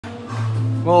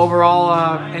Well,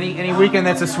 overall, any weekend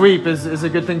that's a sweep is a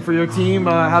good thing for your team.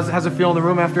 How's it feel in the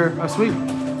room after a sweep?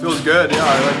 Feels good,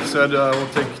 yeah. Like you said, we'll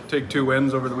take 2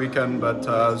 wins over the weekend, but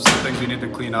some things we need to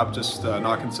clean up. Just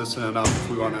not consistent enough if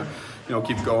we want to,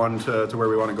 keep going to where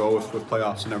we want to go with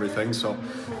playoffs and everything. So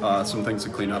some things to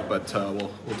clean up, but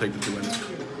we'll take the 2 wins.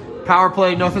 Power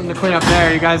play, nothing to clean up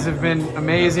there. You guys have been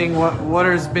amazing. What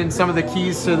has been some of the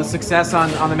keys to the success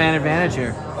on the man advantage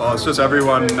here? Well, it's just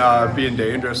everyone being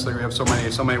dangerous. Like we have so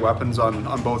many weapons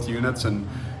on both units, and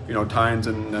Tynes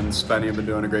and Spenny have been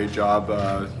doing a great job,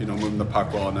 moving the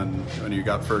puck well, and then when you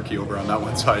got Furkey over on that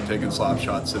one side taking slap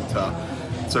shots,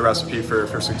 it's a recipe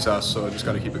for success. So I just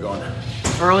got to keep it going.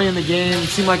 Early in the game, it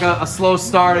seemed like a slow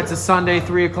start. It's a Sunday,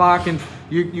 3 o'clock, and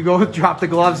you go drop the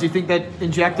gloves. Do you think that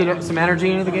injected some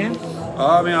energy into the game?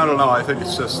 I don't know. I think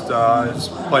it's just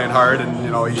playing hard,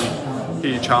 and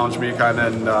he challenged me kind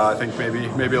of, and I think maybe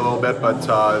a little bit, but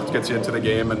it gets you into the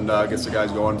game and gets the guys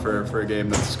going for a game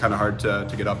that's kind of hard to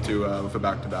get up to with a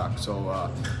back-to-back. So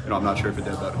I'm not sure if it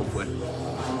did, but hopefully.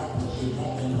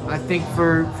 I think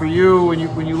for you,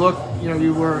 when you look,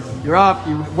 you're up.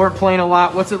 You weren't playing a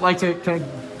lot. What's it like to kind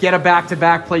of get a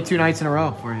back-to-back, play 2 nights in a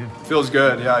row for you? Feels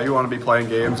good. Yeah, you want to be playing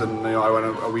games, and I went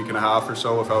a week and a half or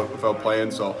so without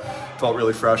playing, so felt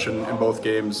really fresh in both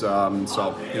games.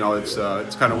 So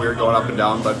it's kind of weird going up and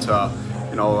down, but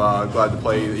glad to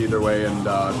play either way, and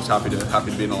just happy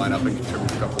to be in the lineup and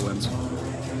contribute a couple wins.